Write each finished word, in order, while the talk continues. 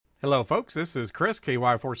Hello folks, this is Chris,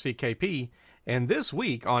 KY4CKP, and this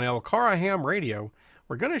week on LCARA Ham Radio,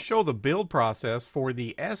 we're going to show the build process for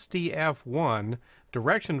the SDF-1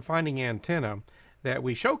 direction finding antenna that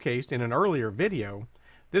we showcased in an earlier video.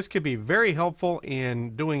 This could be very helpful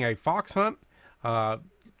in doing a fox hunt,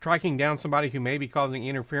 tracking down somebody who may be causing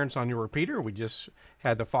interference on your repeater. We just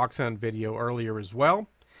had the fox hunt video earlier as well.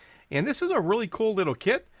 And this is a really cool little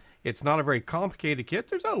kit. It's not a very complicated kit.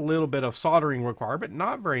 There's a little bit of soldering required, but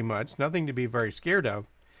not very much. Nothing to be very scared of.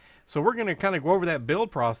 So we're going to kind of go over that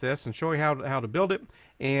build process and show you how to build it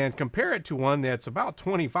and compare it to one that's about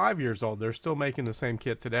 25 years old. They're still making the same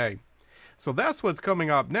kit today. So that's what's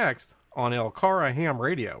coming up next on LCARA Ham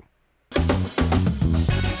Radio.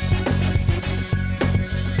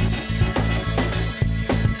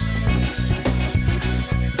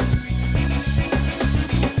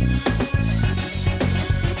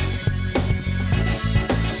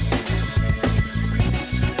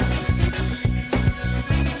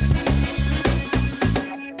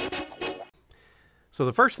 So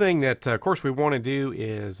the first thing that, of course, we want to do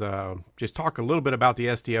is just talk a little bit about the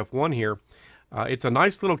SDF-1 here. It's a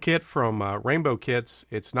nice little kit from Rainbowkits.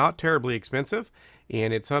 It's not terribly expensive,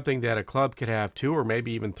 and it's something that a club could have 2 or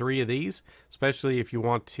maybe even 3 of these, especially if you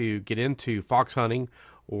want to get into fox hunting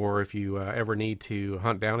or if you ever need to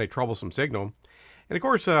hunt down a troublesome signal. And of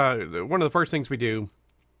course, one of the first things we do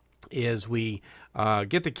is we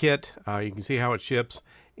get the kit. You can see how it ships.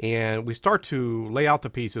 And we start to lay out the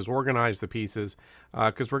pieces, organize the pieces,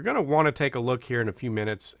 because we're going to want to take a look here in a few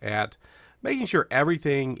minutes at making sure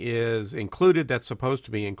everything is included that's supposed to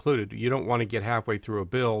be included. You don't want to get halfway through a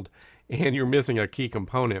build and you're missing a key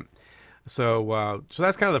component. So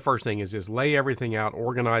that's kind of the first thing, is just lay everything out,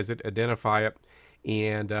 organize it, identify it,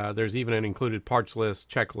 and there's even an included parts list,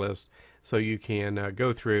 checklist, so you can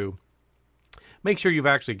go through, make sure you've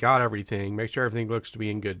actually got everything, make sure everything looks to be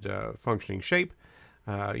in good functioning shape.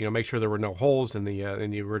 Make sure there were no holes in the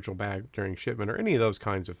original bag during shipment or any of those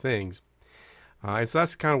kinds of things. And so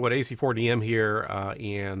that's kind of what AC4DM here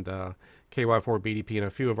and KY4BDP and a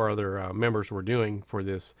few of our other members were doing for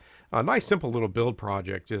this nice, simple little build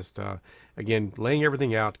project. Just, again, laying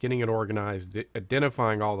everything out, getting it organized,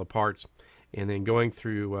 identifying all the parts, and then going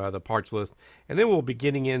through the parts list. And then we'll be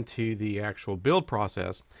getting into the actual build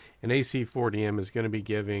process. And AC4DM is going to be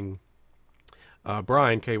giving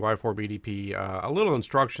Brian, KY4BDP, a little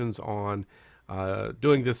instructions on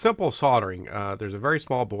doing the simple soldering. There's a very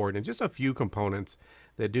small board and just a few components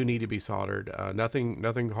that do need to be soldered.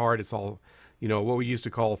 Nothing hard. It's all, what we used to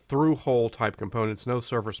call through-hole type components, no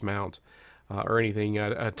surface mount or anything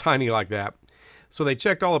tiny like that. So they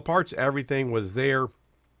checked all the parts. Everything was there.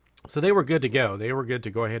 So they were good to go. They were good to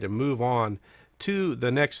go ahead and move on to the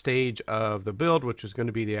next stage of the build, which is going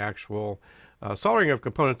to be the actual soldering of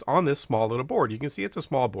components on this small little board. You can see it's a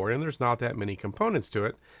small board and there's not that many components to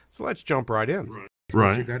it. So let's jump right in. Right.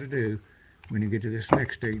 What you got to do when you get to this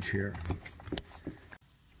next stage here.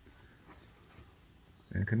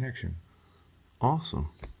 And connection.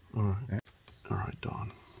 Awesome. All right. All right,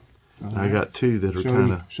 Don. All right. I got 2 that are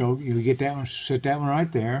kind of... So you get that one, set that one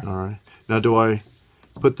right there. All right. Now do I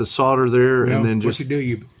put the solder there and then just... What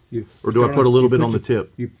you do, or do I put a little bit on the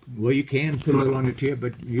tip? Well, you can put a little on the tip,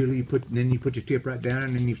 but usually you put the tip right down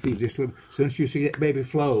and then you feed this little. As soon as you see that baby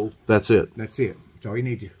flow, that's it. That's it. That's all you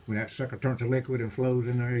need. When that sucker turns to liquid and flows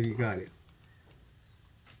in there, you got it.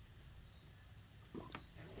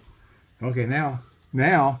 Okay, now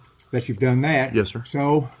that you've done that, yes, sir.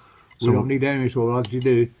 So we don't need that anymore. So what you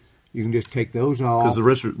do, you can just take those off. Because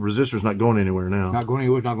the resistor's not going anywhere now. It's not going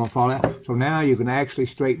anywhere. It's not going to fall out. So now you can actually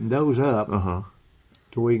straighten those up.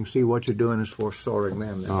 To where you can see what you're doing as far as soldering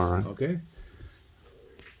them now. All right. Okay?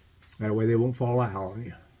 That way they won't fall out on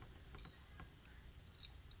you.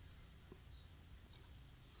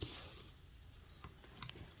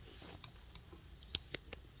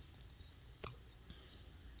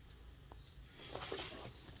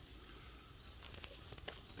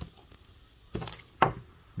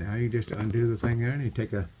 Now you just undo the thing there and you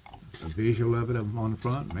take a visual of it on the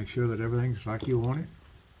front, make sure that everything's like you want it.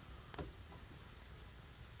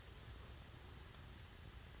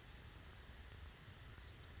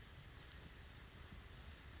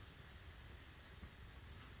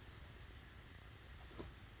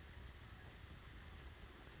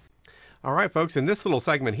 All right, folks, in this little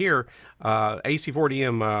segment here,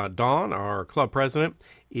 AC4DM Don, our club president,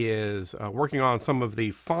 is working on some of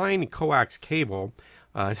the fine coax cable.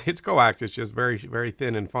 It's coax, it's just very, very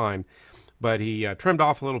thin and fine. But he trimmed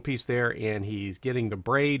off a little piece there, and he's getting the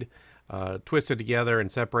braid twisted together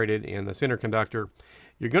and separated in the center conductor.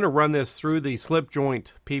 You're going to run this through the slip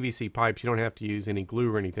joint PVC pipes. You don't have to use any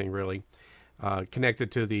glue or anything really.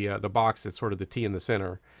 connected to the box that's sort of the T in the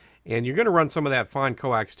center. And you're going to run some of that fine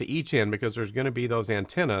coax to each end because there's going to be those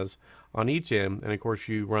antennas on each end. And of course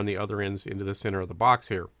you run the other ends into the center of the box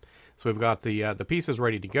here. So we've got the pieces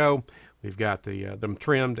ready to go. We've got them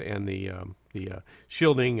trimmed and the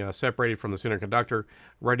shielding separated from the center conductor,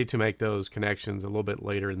 ready to make those connections a little bit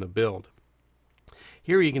later in the build.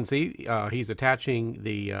 Here you can see he's attaching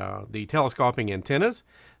the telescoping antennas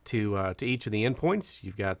to each of the endpoints.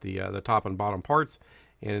 You've got the top and bottom parts,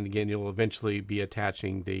 and again you'll eventually be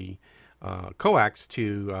attaching the coax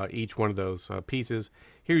to each one of those pieces.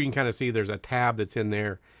 Here you can kind of see there's a tab that's in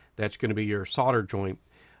there that's going to be your solder joint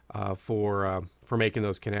for making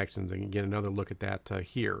those connections, and you get another look at that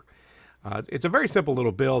here. It's a very simple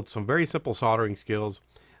little build, some very simple soldering skills.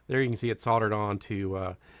 There you can see it soldered on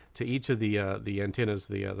to each of the antennas,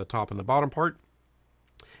 the top and the bottom part.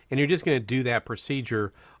 And you're just going to do that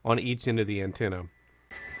procedure on each end of the antenna.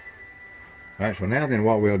 All right, so now then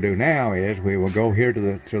what we'll do now is we will go here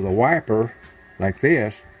to the wiper like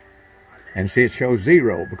this, and see it shows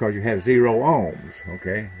 0 because you have 0 ohms,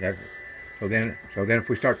 okay? So then if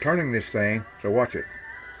we start turning this thing, so watch it.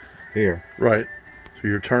 Here. Right. So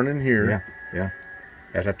you're turning here. Yeah, yeah.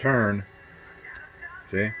 As I turn,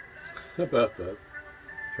 see? How about that?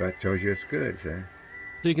 So that tells you it's good, see?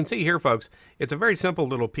 So you can see here, folks, it's a very simple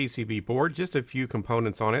little PCB board, just a few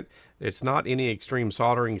components on it. It's not any extreme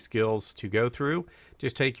soldering skills to go through.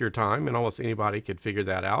 Just take your time, and almost anybody could figure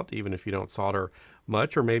that out, even if you don't solder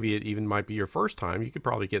much, or maybe it even might be your first time. You could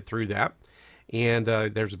probably get through that. And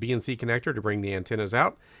there's a BNC connector to bring the antennas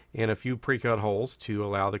out, and a few pre-cut holes to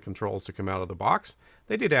allow the controls to come out of the box.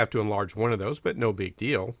 They did have to enlarge one of those, but no big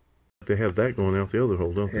deal. They have that going out the other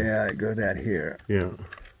hole, don't they? Yeah, it goes out here. Yeah.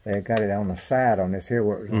 They got it on the side on this here,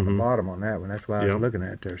 where it was on the bottom on that one. That's why I was looking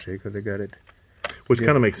at it there, see, because they got it. Which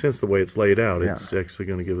kind of makes sense the way it's laid out. It's actually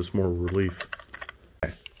going to give us more relief.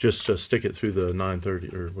 Just stick it through the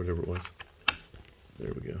 930 or whatever it was.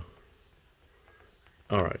 There we go.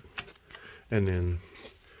 All right. And then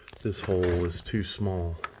this hole is too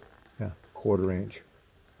small. Yeah, 1/4 inch.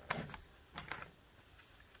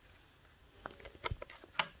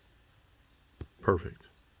 Perfect.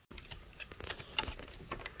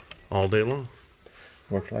 All day long.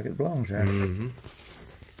 Works like it belongs, actually.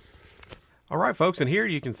 All right, folks, and here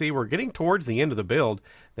you can see we're getting towards the end of the build.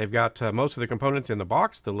 They've got most of the components in the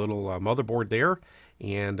box, the little motherboard there,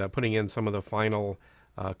 and putting in some of the final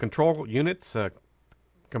control units,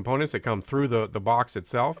 components that come through the box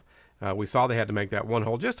itself. We saw they had to make that one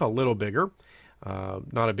hole just a little bigger.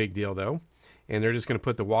 Not a big deal, though. And they're just going to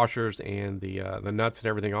put the washers and the nuts and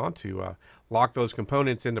everything on to lock those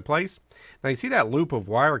components into place. Now you see that loop of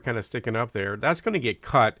wire kind of sticking up there. That's going to get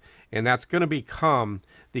cut, and that's going to become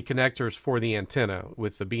the connectors for the antenna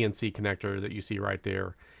with the BNC connector that you see right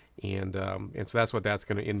there. And so that's what that's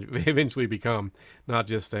going to eventually become, not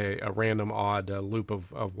just a random odd loop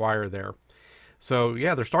of wire there. So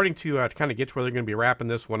yeah, they're starting to kind of get to where they're going to be wrapping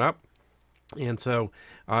this one up. And so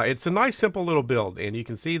it's a nice simple little build, and you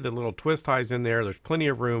can see the little twist ties in there. There's plenty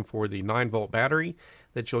of room for the 9-volt battery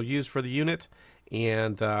that you'll use for the unit,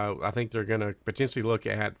 and I think they're going to potentially look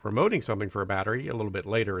at remoting something for a battery a little bit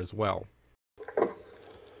later as well.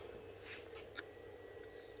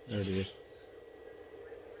 There it is.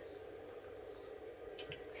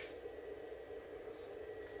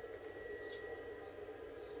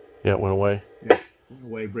 Yeah, it went away. Yeah, went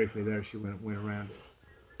away briefly there. She went around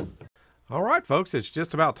it. All right, folks, it's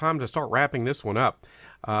just about time to start wrapping this one up.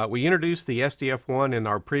 We introduced the SDF-1 in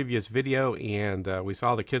our previous video, and we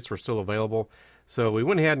saw the kits were still available. So we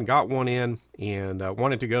went ahead and got one in and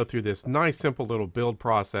wanted to go through this nice, simple little build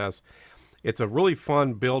process. It's a really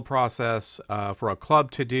fun build process for a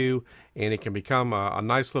club to do, and it can become a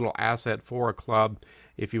nice little asset for a club.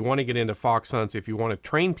 If you want to get into fox hunts, if you want to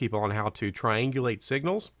train people on how to triangulate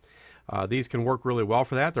signals, these can work really well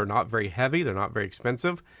for that. They're not very heavy. They're not very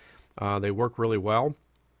expensive. They work really well,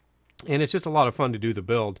 and it's just a lot of fun to do the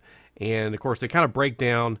build. And of course they kind of break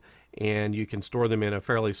down, and you can store them in a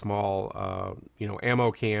fairly small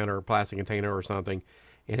ammo can or plastic container or something,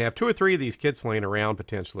 and have 2 or 3 of these kits laying around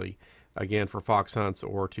potentially, again, for fox hunts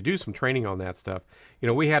or to do some training on that stuff. You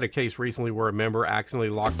know, we had a case recently where a member accidentally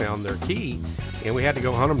locked down their key, and we had to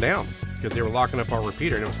go hunt them down because they were locking up our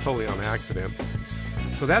repeater, and it was totally on accident.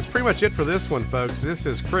 So that's pretty much it for this one, folks. This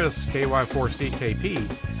is Chris, KY4CKP,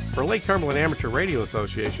 for Lake Cumberland Amateur Radio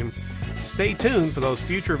Association. Stay tuned for those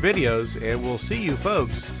future videos, and we'll see you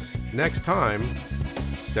folks next time,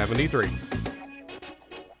 73.